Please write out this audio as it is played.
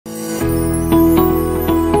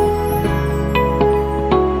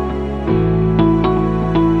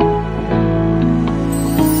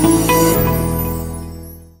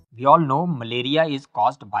We all know malaria is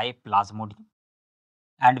caused by Plasmodium,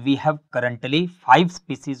 and we have currently 5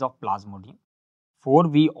 species of Plasmodium. 4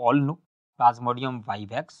 we all know: Plasmodium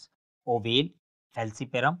vivax, ovale,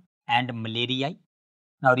 falciparum, and malariae.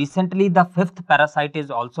 Now recently the 5th parasite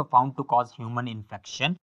is also found to cause human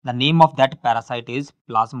infection. The name of that parasite is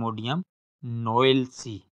Plasmodium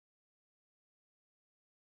noelsi.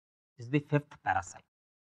 This is the 5th parasite.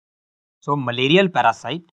 So malarial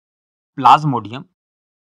parasite Plasmodium,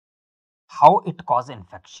 how it causes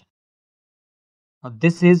infection. Now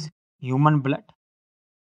this is human blood,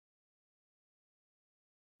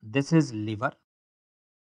 this is liver,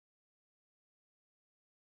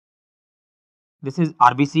 this is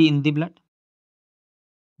RBC in the blood.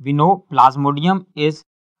 We know Plasmodium is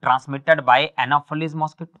transmitted by Anopheles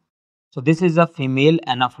mosquito. So this is a female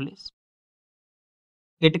Anopheles.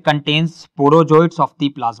 It contains sporozoites of the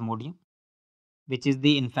Plasmodium, which is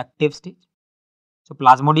the infective stage. So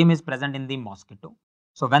Plasmodium is present in the mosquito.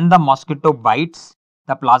 So when the mosquito bites,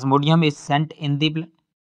 the Plasmodium is sent in the blood.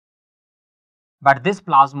 But this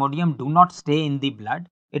Plasmodium do not stay in the blood.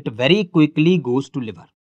 It very quickly goes to liver.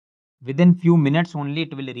 Within few minutes only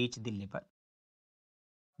it will reach the liver.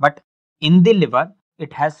 But in the liver,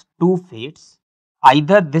 it has 2 fates.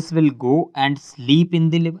 Either this will go and sleep in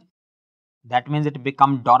the liver. That means it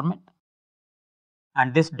become dormant.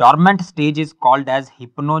 And this dormant stage is called as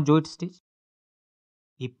hypnozoite stage.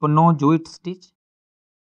 Hypnozoite stage.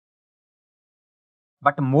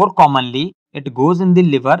 But more commonly, it goes in the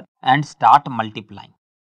liver and start multiplying.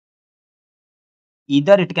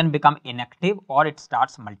 Either it can become inactive or it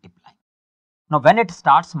starts multiplying. Now when it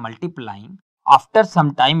starts multiplying, after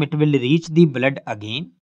some time it will reach the blood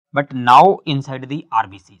again, but now inside the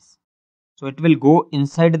RBCs. So it will go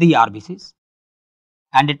inside the RBCs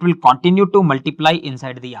and it will continue to multiply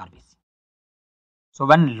inside the RBC. So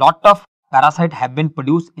when lot of parasite have been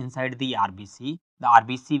produced inside the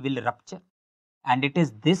RBC will rupture, and it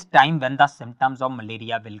is this time when the symptoms of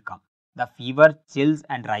malaria will come. The fever, chills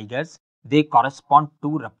and rigors, they correspond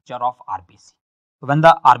to rupture of RBC. So when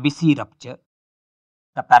the RBC rupture,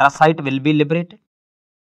 the parasite will be liberated.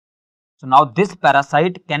 So now this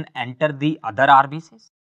parasite can enter the other RBCs,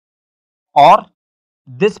 or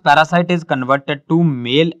this parasite is converted to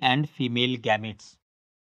male and female gametes.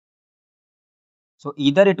 So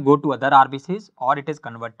either it go to other RBCs or it is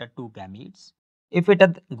converted to gametes. If it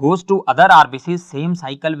goes to other RBCs, same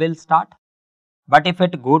cycle will start. But if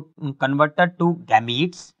it go converted to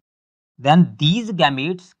gametes, then these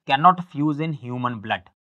gametes cannot fuse in human blood.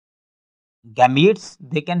 Gametes,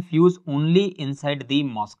 they can fuse only inside the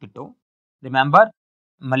mosquito. Remember,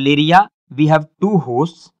 malaria, we have 2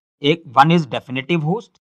 hosts. One is definitive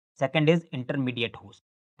host, second is intermediate host.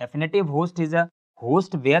 Definitive host is a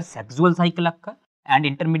host where sexual cycle occur, and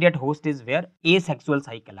intermediate host is where asexual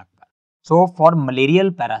cycle occur. So for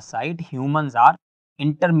malarial parasite, humans are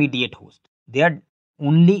intermediate host. They are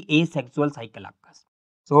only asexual cycle occurs.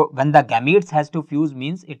 So when the gametes has to fuse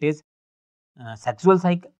means it is sexual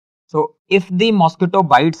cycle. So if the mosquito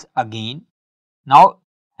bites again, now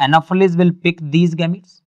Anopheles will pick these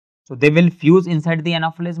gametes. So they will fuse inside the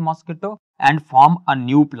Anopheles mosquito and form a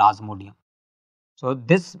new Plasmodium. So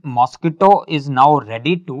this mosquito is now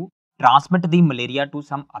ready to transmit the malaria to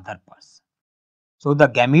some other person. So the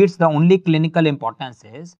gametes, the only clinical importance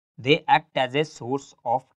is they act as a source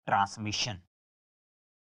of transmission.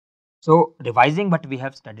 So revising what we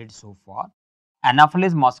have studied so far,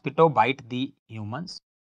 Anopheles mosquito bite the humans.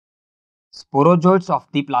 Sporozoites of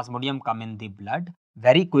the Plasmodium come in the blood.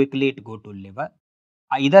 Very quickly it go to liver.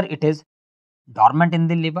 Either it is dormant in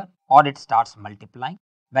the liver or it starts multiplying.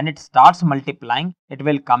 When it starts multiplying, it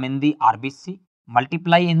will come in the RBC,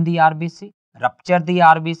 multiply in the RBC, rupture the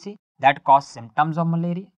RBC, that cause symptoms of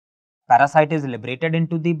malaria. Parasite is liberated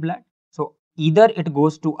into the blood. So either it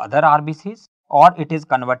goes to other RBCs or it is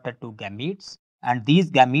converted to gametes, and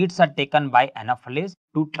these gametes are taken by Anopheles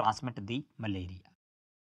to transmit the malaria.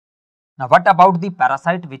 Now what about the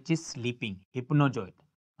parasite which is sleeping, hypnozoite?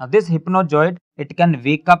 Now this hypnozoite, it can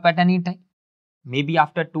wake up at any time, maybe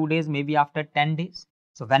after 2 days, maybe after 10 days.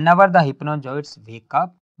 So whenever the hypnozoites wake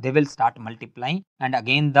up, they will start multiplying and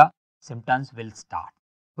again the symptoms will start.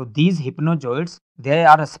 So these hypnozoites, they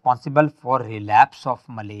are responsible for relapse of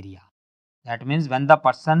malaria. That means when the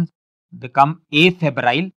person become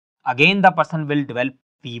afebrile, again the person will develop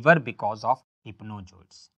fever because of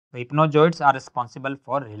hypnozoites. The hypnozoites are responsible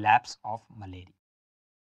for relapse of malaria.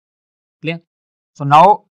 Clear? So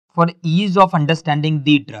now for ease of understanding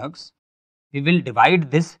the drugs, we will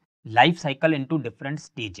divide this life cycle into different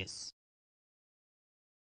stages.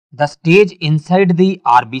 The stage inside the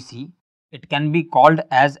RBC, it can be called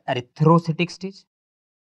as erythrocytic stage.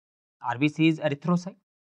 RBC is erythrocyte.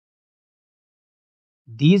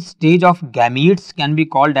 These stage of gametes can be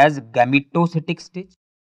called as gametocytic stage.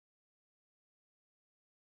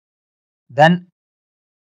 Then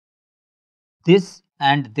this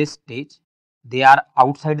and this stage, they are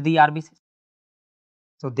outside the RBC.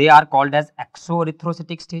 So they are called as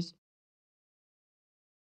exoerythrocytic stage.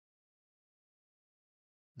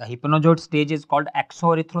 The hypnozoid stage is called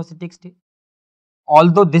exoerythrocytic stage.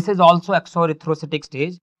 Although this is also exoerythrocytic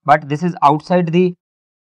stage, but this is outside the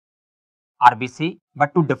RBC.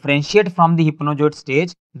 But to differentiate from the hypnozoid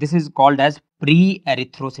stage, this is called as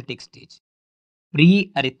pre-erythrocytic stage.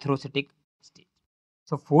 Pre-erythrocytic stage.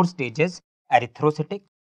 So four stages: erythrocytic,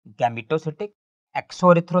 gametocytic,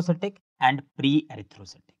 exoerythrocytic, and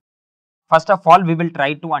pre-erythrocytic. First of all, we will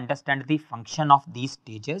try to understand the function of these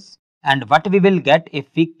stages and what we will get if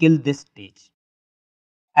we kill this stage.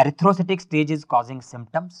 Erythrocytic stage is causing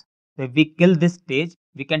symptoms. So if we kill this stage,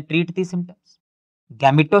 we can treat the symptoms.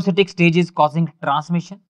 Gametocytic stage is causing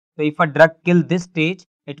transmission. So if a drug kill this stage,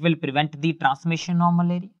 it will prevent the transmission of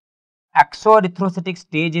malaria. Exoerythrocytic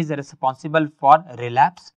stage is responsible for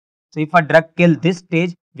relapse. So if a drug kill this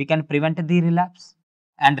stage, we can prevent the relapse.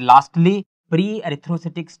 And lastly,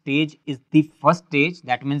 pre-erythrocytic stage is the first stage.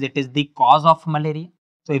 That means it is the cause of malaria.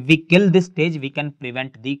 So if we kill this stage, we can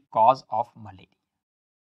prevent the cause of malaria.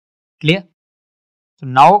 Clear? So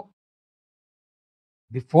now,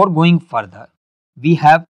 before going further, we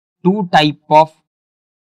have two type of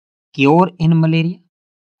cure in malaria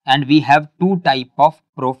and we have two type of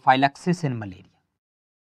prophylaxis in malaria.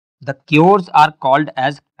 The cures are called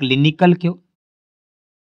as clinical cure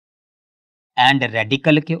and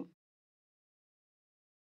radical cure.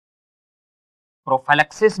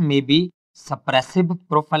 Prophylaxis may be suppressive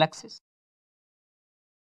prophylaxis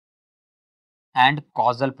and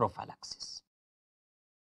causal prophylaxis.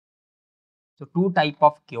 So two type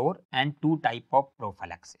of cure and two type of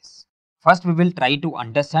prophylaxis. First, we will try to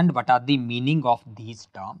understand what are the meaning of these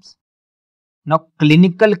terms. Now,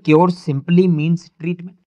 clinical cure simply means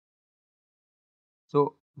treatment.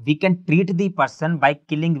 So we can treat the person by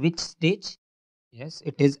killing which stage? Yes,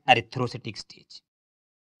 it is erythrocytic stage.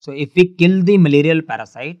 So if we kill the malarial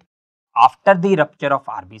parasite after the rupture of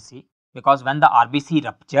RBC, because when the RBC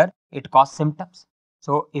rupture, it causes symptoms.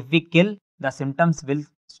 So if we kill, the symptoms will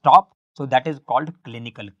stop. So that is called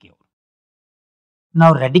clinical cure.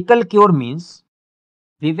 Now radical cure means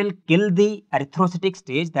we will kill the erythrocytic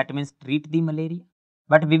stage, that means treat the malaria,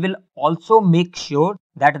 but we will also make sure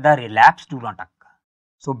that the relapse do not occur.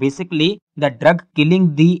 So basically, the drug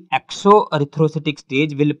killing the exoerythrocytic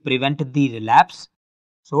stage will prevent the relapse.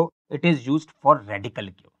 So it is used for radical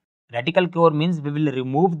cure. Radical cure means we will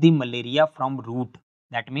remove the malaria from root.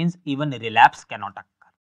 That means even relapse cannot occur.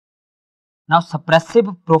 Now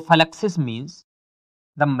suppressive prophylaxis means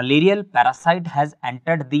the malarial parasite has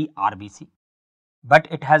entered the RBC, but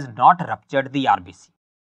it has not ruptured the RBC.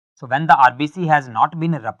 So when the RBC has not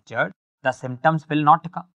been ruptured, the symptoms will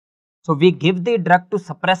not come. So we give the drug to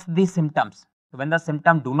suppress the symptoms. So when the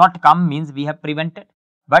symptoms do not come means we have prevented,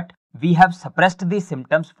 but we have suppressed the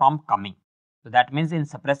symptoms from coming. So that means in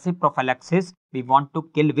suppressive prophylaxis, we want to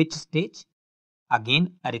kill which stage?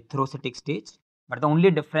 Again, erythrocytic stage, but the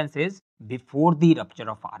only difference is before the rupture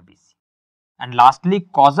of RBC. And lastly,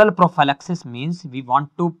 causal prophylaxis means we want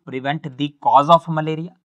to prevent the cause of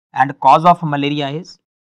malaria, and cause of malaria is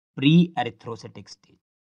pre-erythrocytic stage.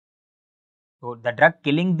 So the drug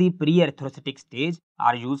killing the pre-erythrocytic stage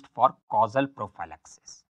are used for causal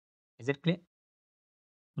prophylaxis. Is it clear?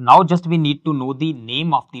 Now just we need to know the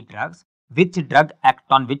name of the drugs, which drug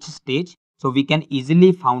act on which stage, so we can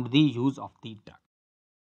easily found the use of the drug.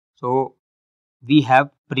 So we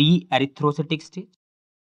have pre-erythrocytic stage,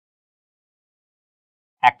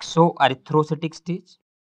 exoerythrocytic stage,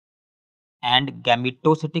 and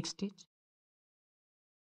gametocytic stage.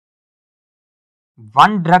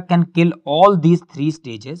 One drug can kill all these three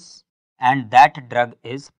stages, and that drug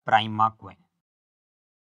is primaquine.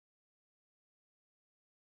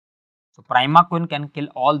 So primaquine can kill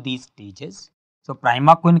all these stages. So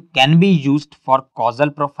primaquine can be used for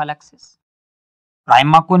causal prophylaxis.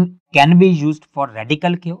 Primaquine can be used for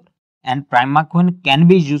radical cure, and primaquine can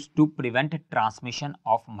be used to prevent transmission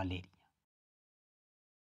of malaria.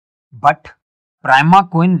 But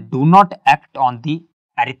primaquine do not act on the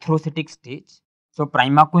erythrocytic stage. So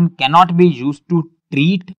primaquine cannot be used to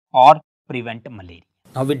treat or prevent malaria.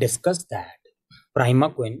 Now we discussed that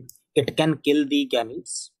primaquine, it can kill the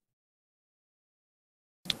gametes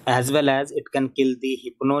as well as it can kill the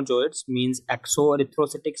hypnozoites, means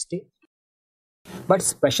exoerythrocytic stage. But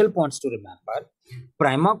special points to remember,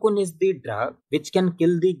 primaquine is the drug which can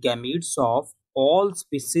kill the gametes of all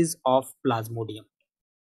species of Plasmodium.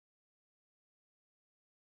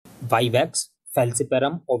 Vivax,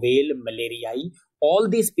 Falciparum, Ovale, Malariae, all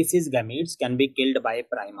these species gametes can be killed by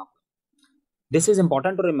primaquine. This is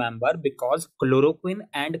important to remember because chloroquine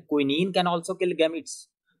and quinine can also kill gametes,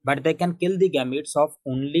 but they can kill the gametes of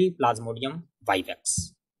only Plasmodium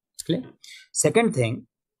vivax. Clear? Second thing,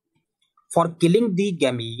 for killing the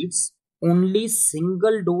gametes, only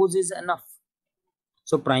single dose is enough.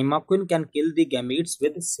 So primaquine can kill the gametes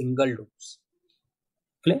with a single dose.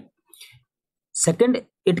 Clear? Second,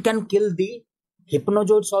 it can kill the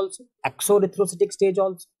hypnozoites also, exoerythrocytic stage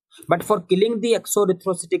also. But for killing the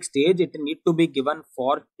exoerythrocytic stage, it need to be given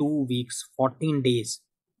for 2 weeks, 14 days.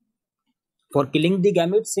 For killing the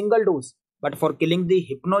gametes, single dose. But for killing the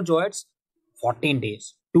hypnozoites, 14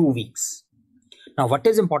 days, 2 weeks. Now, what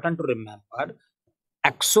is important to remember?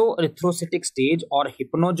 Exoerythrocytic stage or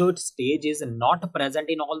hypnozoite stage is not present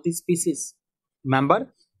in all these species.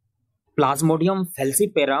 Remember, Plasmodium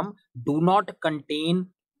falciparum do not contain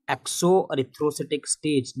exoerythrocytic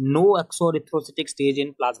stage. No exoerythrocytic stage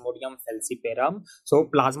in Plasmodium falciparum. So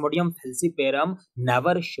Plasmodium falciparum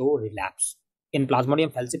never show relapse. In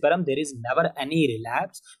Plasmodium falciparum, there is never any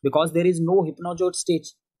relapse because there is no hypnozoite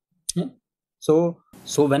stage. So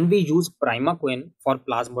when we use primaquine for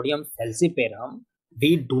Plasmodium falciparum,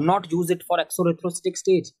 we do not use it for exoerythrocytic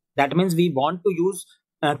stage. That means we want to use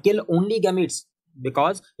kill only gametes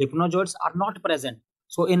because hypnozoites are not present.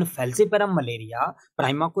 So in falciparum malaria,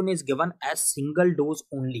 primaquine is given as single dose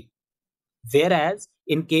only. Whereas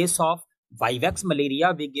in case of vivax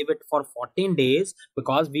malaria, we give it for 14 days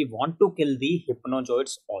because we want to kill the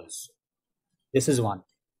hypnozoites also. This is one.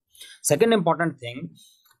 Second important thing,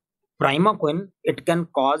 primaquine, it can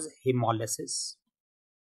cause hemolysis.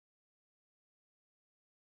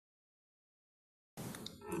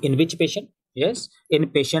 In which patient? Yes, in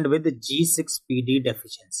patient with G6PD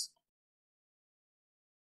deficiency.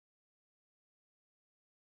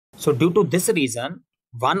 So due to this reason,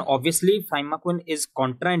 one, obviously primaquine is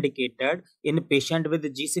contraindicated in patient with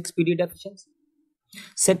G6PD deficiency.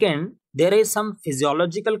 Second, there is some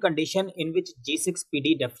physiological condition in which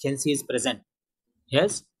G6PD deficiency is present.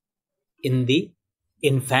 Yes, in the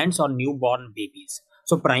infants or newborn babies.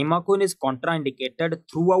 So primaquine is contraindicated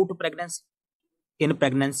throughout pregnancy. In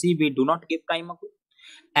pregnancy, we do not give primaquine,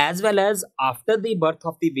 as well as after the birth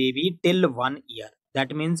of the baby till 1 year.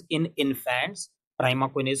 That means in infants,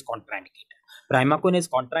 primaquine is contraindicated. Primaquine is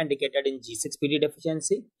contraindicated in G6PD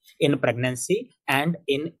deficiency, in pregnancy, and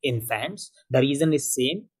in infants. The reason is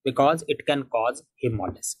same, because it can cause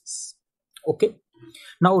hemolysis. Okay.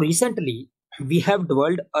 Now recently, we have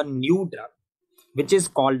developed a new drug which is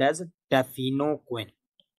called as tafenoquine.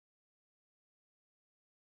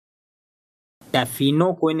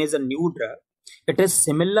 Tafenoquine is a new drug. It is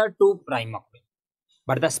similar to primaquine,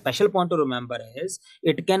 but the special point to remember is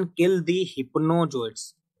it can kill the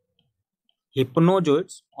hypnozoites.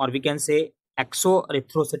 Hypnozoites, or we can say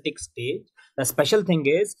exoerythrocytic stage. The special thing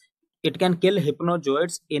is it can kill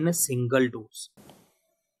hypnozoites in a single dose.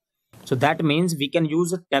 So that means we can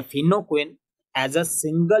use tafenoquine as a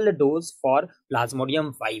single dose for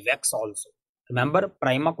Plasmodium vivax also. Remember,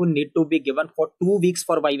 primaquine need to be given for 2 weeks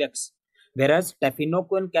for vivax, whereas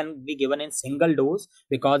tafenoquine can be given in single dose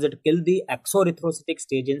because it kills the exoerythrocytic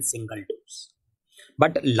stage in single dose.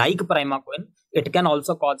 But like primaquine, it can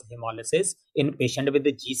also cause hemolysis in patient with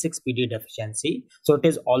the G6PD deficiency. So it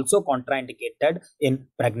is also contraindicated in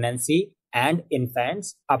pregnancy and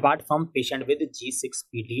infants, apart from patient with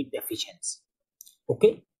G6PD deficiency.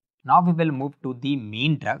 Okay. Now we will move to the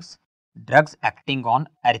main drugs acting on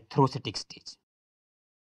erythrocytic stage.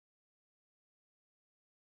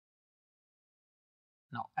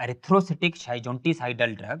 Now erythrocytic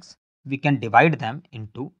schizonticidal drugs, we can divide them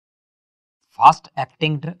into fast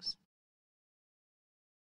acting drugs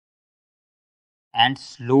and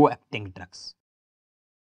slow acting drugs.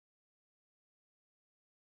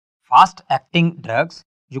 Fast acting drugs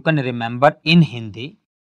you can remember in Hindi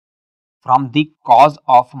from the cause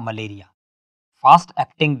of malaria. Fast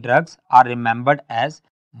acting drugs are remembered as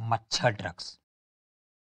machhar drugs.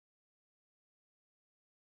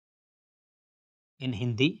 In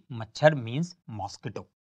Hindi, machhar means mosquito.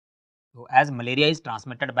 So as malaria is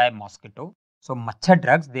transmitted by mosquito, so machhar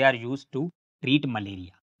drugs, they are used to treat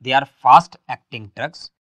malaria. They are fast acting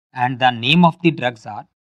drugs, and the name of the drugs are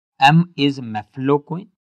M is mefloquine,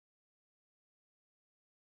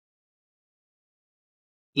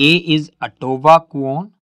 A is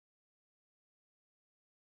atovaquone,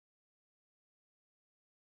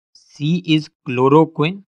 C is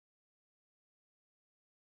chloroquine,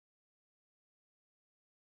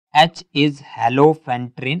 H is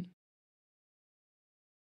halofentrin,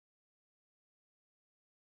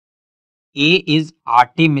 A is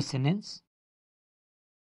artemisinin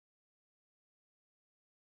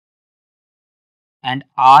and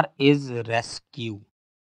R is rescue.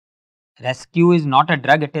 Rescue is not a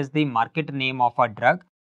drug, it is the market name of a drug.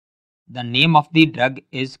 The name of the drug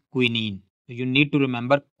is quinine. So you need to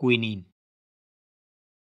remember quinine.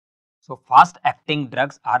 So fast acting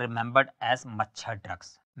drugs are remembered as machhar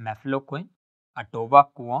drugs. Mefloquine,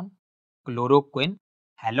 atovaquone, chloroquine,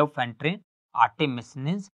 halofentrin,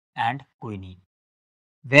 artemisinin and quinine.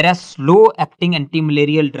 Whereas slow acting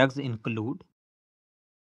antimalarial drugs include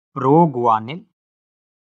proguanil,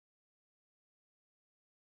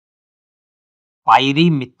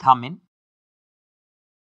 pyrimethamine,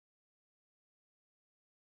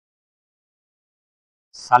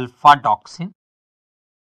 sulfadoxine,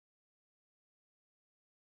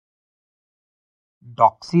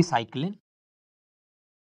 doxycycline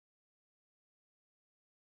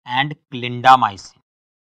and clindamycin.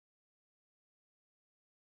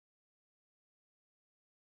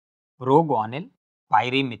 Proguanil,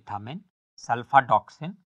 pyrimethamine,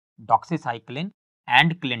 sulfadoxine, doxycycline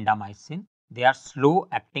and clindamycin, they are slow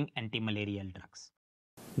acting antimalarial drugs.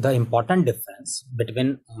 The important difference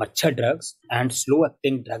between matcha drugs and slow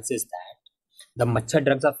acting drugs is that the matcha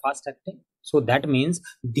drugs are fast acting. So that means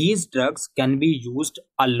these drugs can be used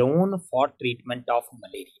alone for treatment of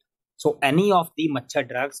malaria. So any of the matcha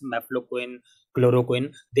drugs, mefloquine,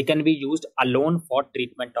 chloroquine, they can be used alone for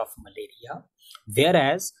treatment of malaria.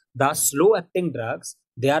 Whereas the slow acting drugs,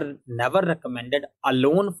 they are never recommended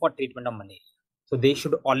alone for treatment of malaria. So they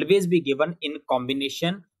should always be given in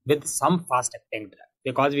combination with some fast acting drug,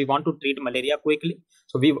 because we want to treat malaria quickly.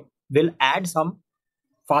 So we will add some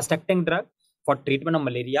fast acting drug for treatment of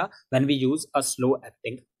malaria when we use a slow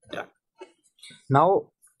acting drug. Now,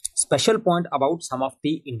 special point about some of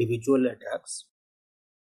the individual drugs.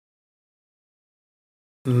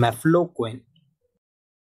 Mefloquine.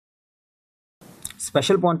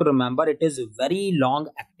 Special point to remember, it is a very long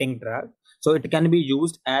acting drug. So it can be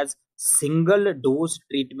used as single dose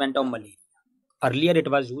treatment of malaria. Earlier it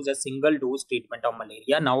was used as single dose treatment of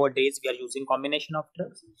malaria. Nowadays we are using combination of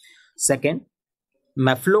drugs. Second,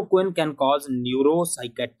 mefloquine can cause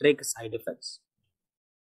neuropsychiatric side effects.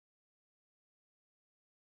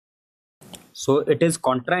 So it is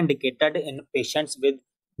contraindicated in patients with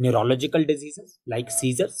neurological diseases like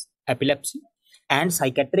seizures, epilepsy, and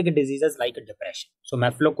psychiatric diseases like depression. So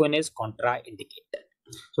mefloquine is contraindicated.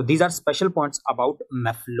 So these are special points about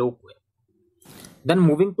mefloquine. Then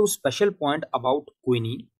moving to special point about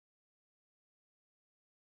quinine.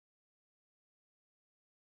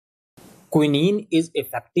 Quinine is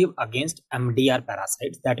effective against MDR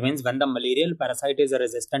parasites. That means when the malarial parasite is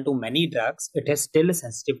resistant to many drugs, it is still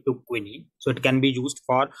sensitive to quinine. So it can be used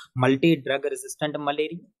for multi-drug resistant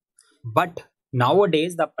malaria. But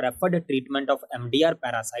nowadays, the preferred treatment of MDR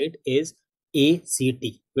parasite is ACT.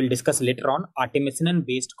 We'll discuss later on. Artemisinin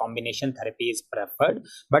based combination therapy is preferred.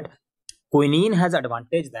 But quinine has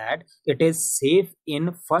advantage that it is safe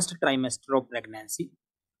in first trimester of pregnancy.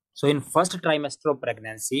 So in first trimester of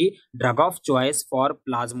pregnancy, drug of choice for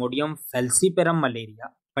Plasmodium falciparum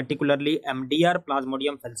malaria, particularly MDR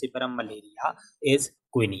Plasmodium falciparum malaria, is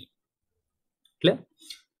quinine. Clear?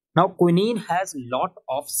 Now quinine has lot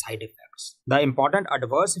of side effects. The important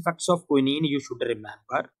adverse effects of quinine you should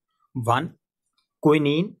remember. One,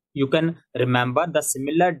 quinine, you can remember the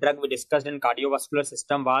similar drug we discussed in cardiovascular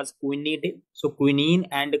system was quinidine. So quinine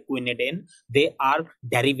and quinidine, they are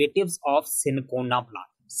derivatives of cinchona plant.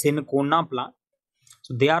 Cinchona plant.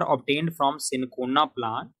 So they are obtained from cinchona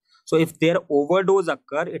plant. So if their overdose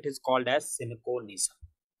occur, it is called as cinchonism.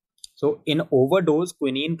 So in overdose,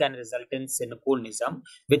 quinine can result in cinchonism,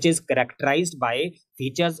 which is characterized by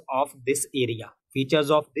features of this area. Features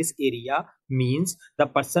of this area means the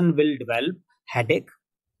person will develop headache.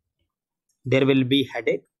 There will be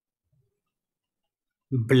headache,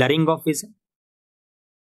 blurring of vision,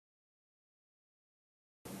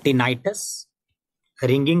 tinnitus,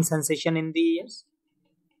 ringing sensation in the ears,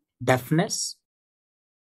 deafness.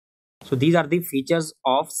 So these are the features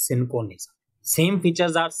of synchronism. Same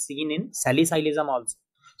features are seen in salicylism also.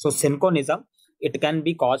 So synchronism, it can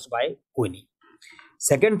be caused by quinine.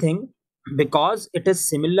 Second thing, because it is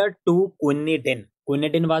similar to quinidine.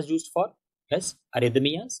 Quinidine was used for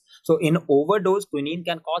arrhythmias. So in overdose, quinine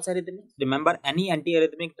can cause arrhythmias. Remember, any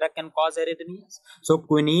antiarrhythmic drug can cause arrhythmias. So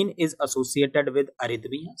quinine is associated with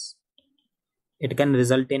arrhythmias. It can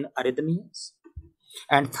result in arrhythmias.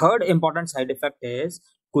 And third important side effect is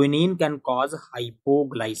quinine can cause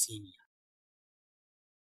hypoglycemia.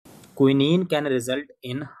 Quinine can result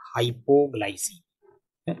in hypoglycemia.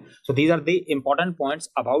 Okay? So these are the important points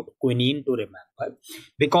about quinine to remember.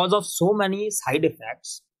 Because of so many side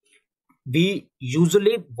effects, we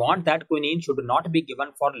usually want that quinine should not be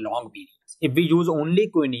given for long periods. If we use only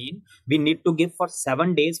quinine, we need to give for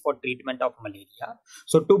 7 days for treatment of malaria.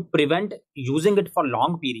 So to prevent using it for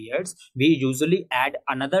long periods, we usually add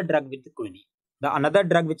another drug with quinine. The another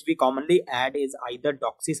drug which we commonly add is either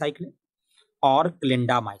doxycycline or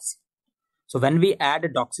clindamycin. So when we add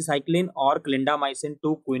doxycycline or clindamycin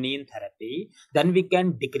to quinine therapy, then we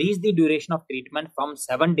can decrease the duration of treatment from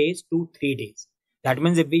 7 days to 3 days. That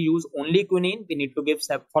means if we use only quinine, we need to give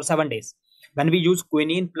for 7 days. When we use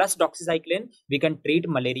quinine plus doxycycline, we can treat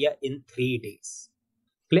malaria in 3 days.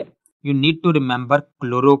 Clear? You need to remember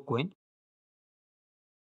chloroquine.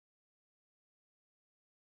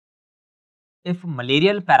 If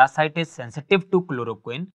malarial parasite is sensitive to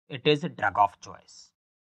chloroquine, it is a drug of choice.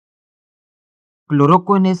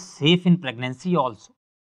 Chloroquine is safe in pregnancy also.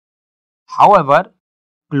 However,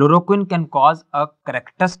 chloroquine can cause a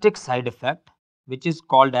characteristic side effect which is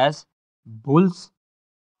called as bull's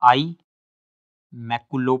eye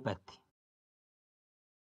maculopathy.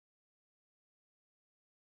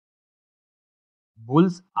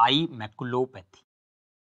 Bull's eye maculopathy.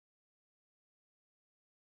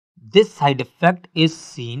 This side effect is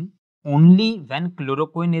seen only when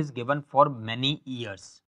chloroquine is given for many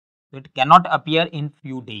years. So it cannot appear in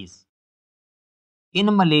few days.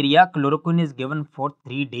 In malaria, chloroquine is given for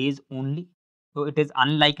 3 days only. So it is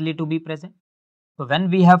unlikely to be present. So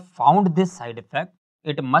when we have found this side effect,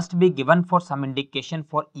 it must be given for some indication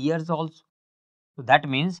for years also. So that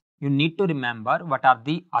means you need to remember what are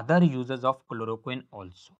the other uses of chloroquine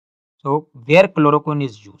also. So where chloroquine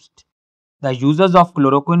is used. The uses of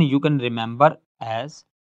chloroquine you can remember as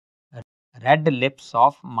red lips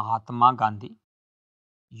of Mahatma Gandhi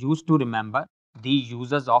used to remember the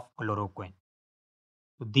uses of chloroquine.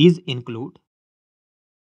 So these include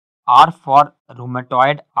R for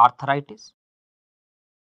rheumatoid arthritis.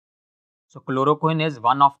 So chloroquine is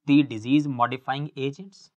one of the disease modifying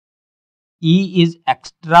agents. E is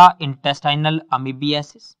extraintestinal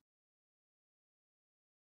amoebiasis.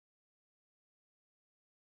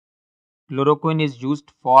 Chloroquine is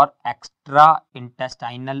used for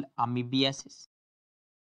extraintestinal amoebiasis.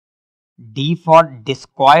 D for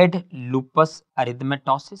discoid lupus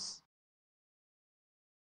erythematosus.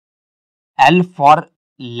 L for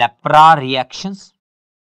lepra reactions.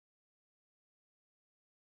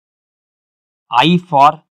 I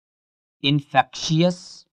for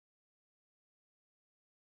infectious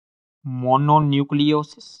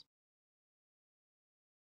mononucleosis.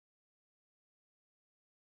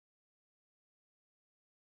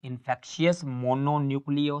 Infectious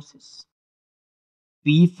mononucleosis.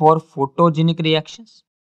 P for photogenic reactions.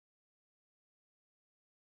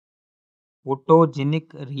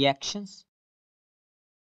 Photogenic reactions.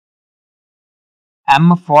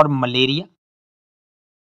 M for malaria.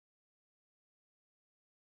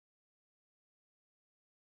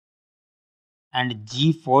 And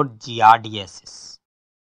G for giardiasis.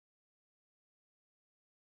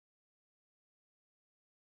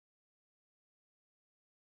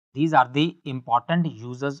 These are the important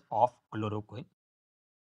uses of chloroquine.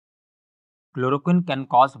 Chloroquine can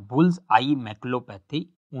cause bull's eye maculopathy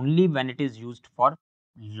only when it is used for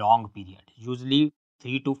long period, usually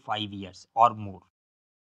 3 to 5 years or more.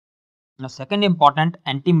 Now, second important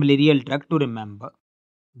anti-malarial drug to remember,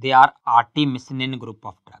 they are artemisinin group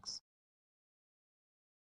of drugs.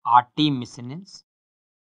 Artemisinins.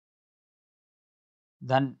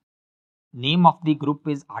 The name of the group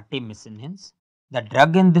is artemisinins. The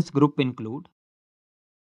drug in this group include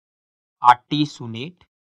artesunate,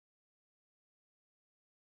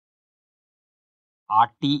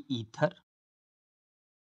 arteether,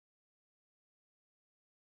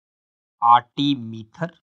 artemether,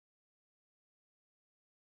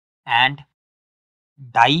 and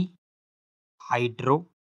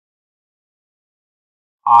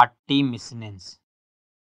dihydroartemisinins.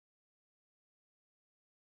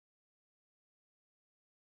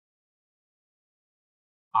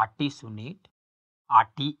 Artesunate,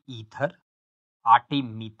 arteether,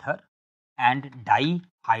 artemether, and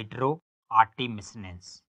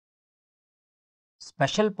dihydroartemisinins.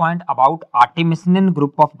 Special point about artemisinin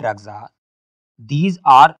group of drugs are these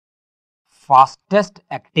are fastest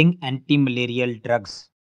acting anti-malarial drugs.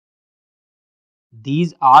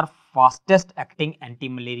 These are fastest acting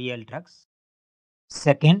anti-malarial drugs.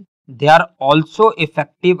 Second, they are also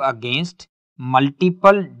effective against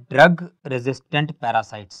multiple drug resistant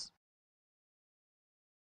parasites.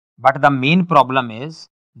 But the main problem is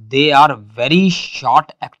they are very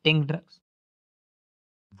short acting drugs.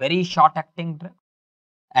 Very short acting drugs.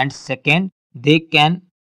 and second, they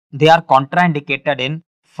are contraindicated in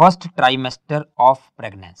first trimester of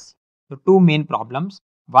pregnancy. So two main problems.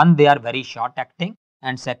 One, they are very short acting,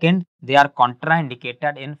 and second, they are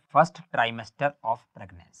contraindicated in first trimester of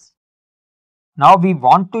pregnancy. Now we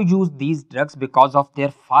want to use these drugs because of their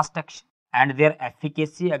fast action and their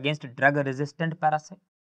efficacy against drug resistant parasites.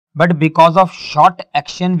 But because of short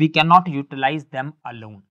action, we cannot utilize them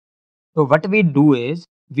alone. So what we do is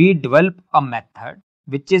we develop a method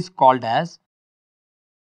which is called as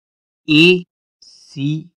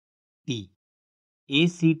ACT.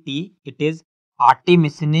 ACT, it is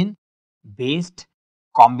artemisinin based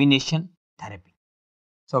combination therapy.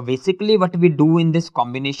 So basically what we do in this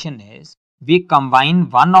combination is we combine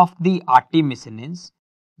one of the artemisinins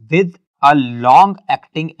with a long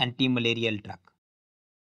acting anti-malarial drug.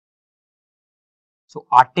 So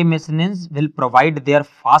artemisinins will provide their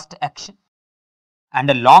fast action, and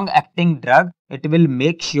a long acting drug, it will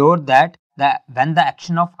make sure that when the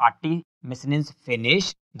action of artemisinins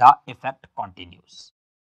finish, the effect continues.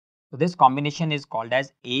 So this combination is called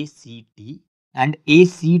as ACT, and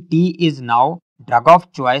ACT is now drug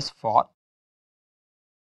of choice for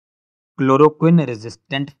chloroquine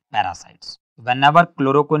resistant parasites. Whenever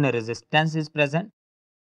chloroquine resistance is present,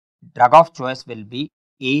 drug of choice will be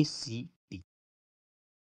ACT.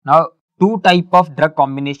 Now, two type of drug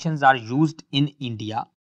combinations are used in India.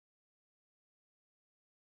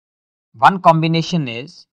 One combination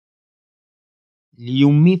is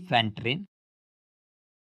lumefantrine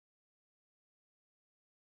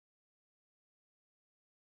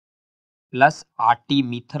plus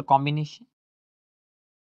artemether combination.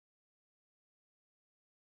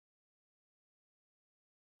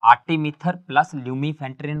 Artemether plus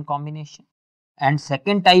lumefantrine combination. And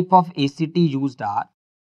second type of ACT used are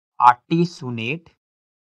artesunate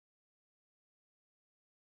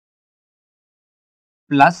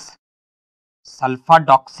plus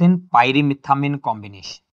sulfadoxine pyrimethamine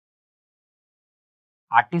combination.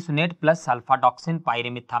 Artesunate plus sulfadoxine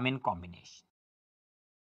pyrimethamine combination.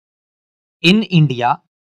 In India,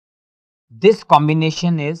 this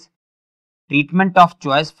combination is treatment of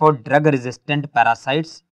choice for drug resistant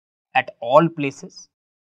parasites at all places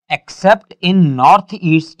except in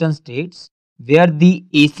northeastern states where the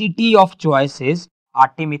ACT of choice is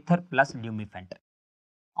artemether plus lumefantrine.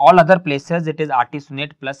 All other places it is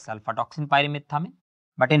artesunate plus sulfadoxine pyrimethamine,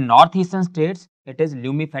 but in northeastern states it is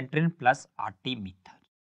lumefantrine plus artemether.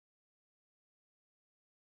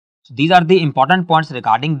 So these are the important points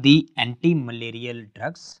regarding the anti-malarial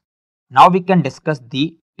drugs. Now we can discuss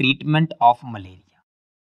the treatment of malaria.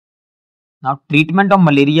 Now treatment of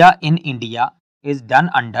malaria in India is done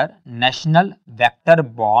under National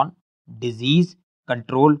Vector-Borne Disease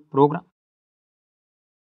Control Program.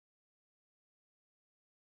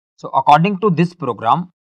 So according to this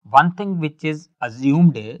program, one thing which is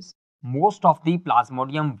assumed is most of the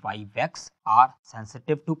Plasmodium vivax are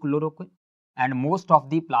sensitive to chloroquine and most of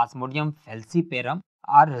the Plasmodium falciparum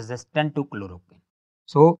are resistant to chloroquine.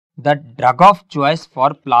 So the drug of choice for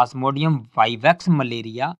Plasmodium vivax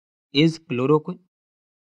malaria is chloroquine,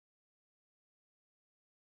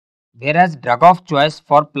 whereas drug of choice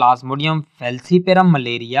for Plasmodium falciparum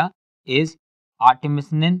malaria is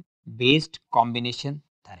artemisinin based combination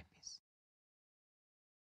therapies.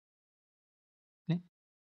 Okay.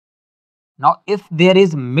 Now if there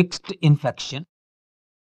is mixed infection,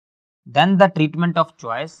 then the treatment of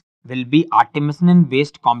choice will be artemisinin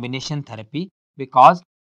based combination therapy because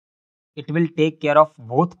it will take care of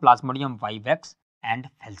both Plasmodium vivax and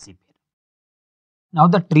falciparum. Now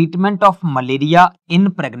the treatment of malaria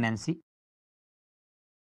in pregnancy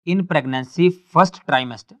first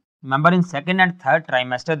trimester. Remember in second and third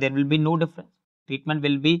trimester there will be no difference. Treatment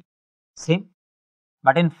will be same.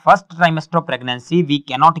 But in first trimester of pregnancy we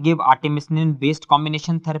cannot give artemisinin based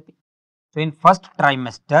combination therapy. So in first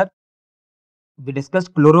trimester we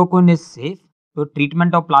discussed chloroquine is safe. So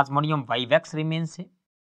treatment of Plasmodium vivax remains safe.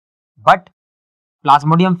 But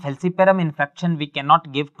Plasmodium falciparum infection we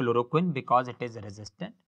cannot give chloroquine because it is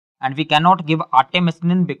resistant, and we cannot give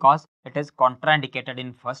artemisinin because it is contraindicated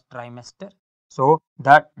in first trimester. So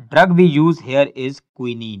the drug we use here is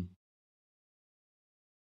quinine.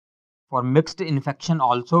 For mixed infection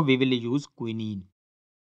also we will use quinine.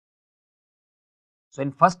 So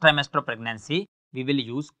in first trimester of pregnancy we will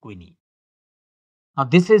use quinine. Now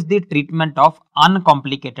this is the treatment of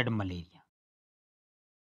uncomplicated malaria.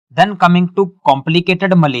 Then coming to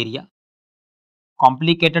complicated malaria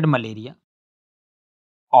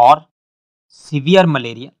or severe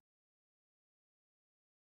malaria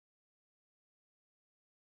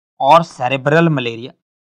or cerebral malaria.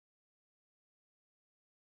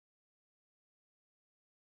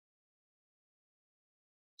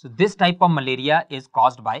 So this type of malaria is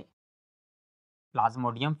caused by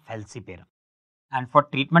Plasmodium falciparum. And for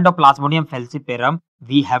treatment of Plasmodium falciparum,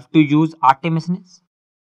 we have to use artemisinin.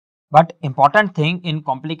 But important thing, in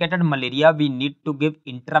complicated malaria, we need to give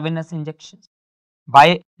intravenous injections.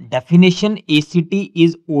 By definition, ACT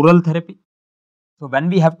is oral therapy. So when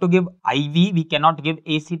we have to give IV, we cannot give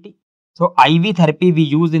ACT. So IV therapy we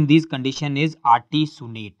use in these condition is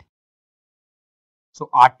artesunate. So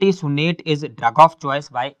artesunate is drug of choice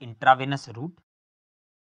by intravenous route.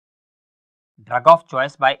 Drug of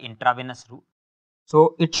choice by intravenous route.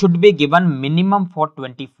 So it should be given minimum for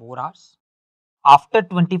 24 hours. After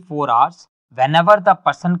 24 hours, whenever the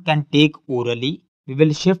person can take orally, we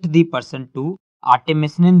will shift the person to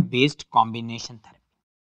artemisinin based combination therapy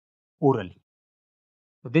orally.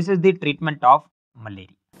 So this is the treatment of malaria.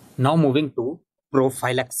 Now moving to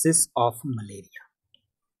prophylaxis of malaria.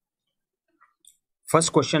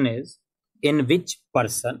 First question is, in which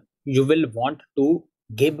person you will want to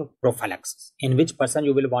give prophylaxis? In which person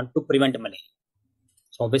you will want to prevent malaria?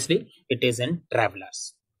 So obviously it is in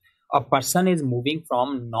travelers. A person is moving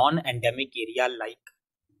from non-endemic area like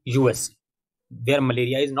USA, where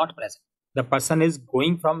malaria is not present. The person is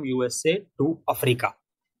going from USA to Africa,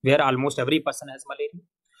 where almost every person has malaria.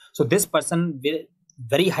 So this person will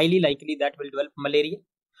very highly likely that will develop malaria.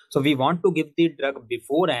 So we want to give the drug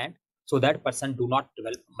beforehand so that person do not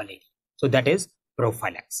develop malaria. So that is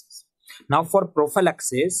prophylaxis. Now for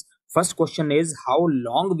prophylaxis, first question is how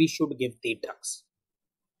long we should give the drugs.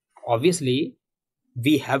 Obviously,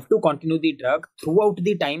 we have to continue the drug throughout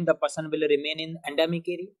the time the person will remain in endemic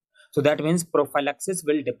area. So that means prophylaxis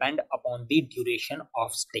will depend upon the duration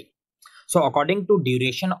of stay. So according to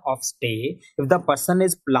duration of stay, if the person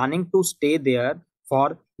is planning to stay there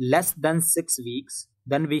for less than 6 weeks,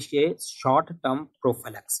 then we say short-term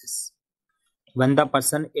prophylaxis. When the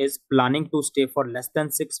person is planning to stay for less than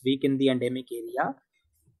 6 weeks in the endemic area,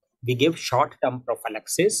 we give short-term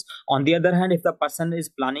prophylaxis. On the other hand, if the person is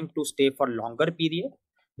planning to stay for longer period,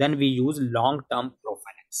 then we use long-term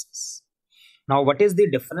prophylaxis. Now, what is the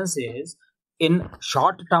difference is, in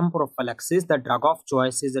short-term prophylaxis, the drug of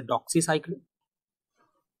choice is a doxycycline,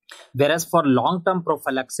 whereas for long-term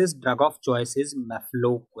prophylaxis, drug of choice is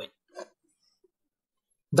mefloquine.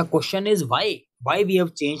 The question is why? Why we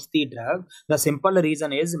have changed the drug? The simple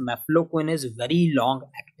reason is mefloquine is very long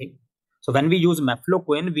acting. So when we use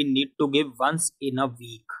mefloquine, we need to give once in a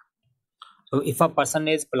week. So if a person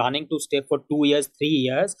is planning to stay for 2 years, 3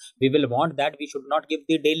 years, we will want that we should not give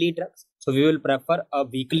the daily drugs. So we will prefer a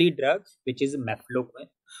weekly drug, which is mefloquine.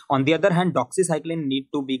 On the other hand, doxycycline need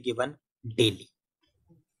to be given daily.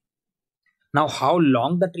 Now, how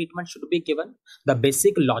long the treatment should be given? The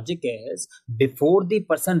basic logic is, before the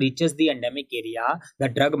person reaches the endemic area, the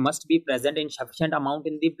drug must be present in sufficient amount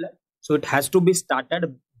in the blood. So it has to be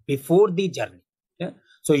started before the journey. Yeah?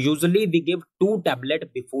 So usually we give 2 tablets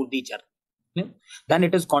before the journey. Yeah? Then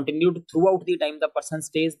it is continued throughout the time the person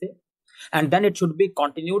stays there. And then it should be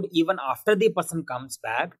continued even after the person comes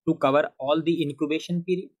back to cover all the incubation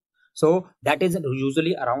period. So that is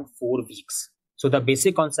usually around 4 weeks. So the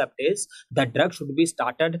basic concept is the drug should be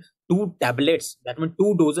started 2 tablets, that means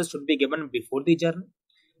 2 doses should be given before the journey,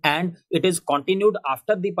 and it is continued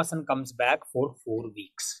after the person comes back for 4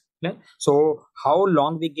 weeks. Okay? So how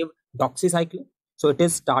long we give doxycycline? So it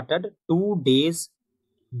is started 2 days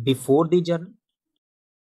before the journey,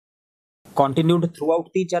 continued throughout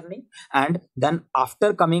the journey, and then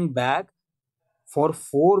after coming back for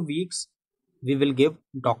 4 weeks we will give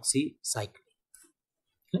doxycycline.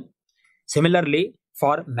 Okay? Similarly,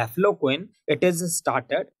 for mefloquine, it is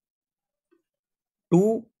started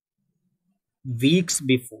 2 weeks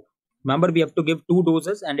before. Remember, we have to give 2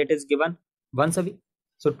 doses and it is given once a week.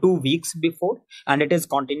 So 2 weeks before, and it is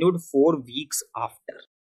continued 4 weeks after.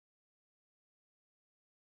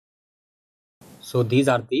 So these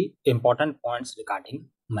are the important points regarding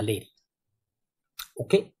malaria.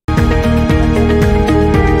 Okay.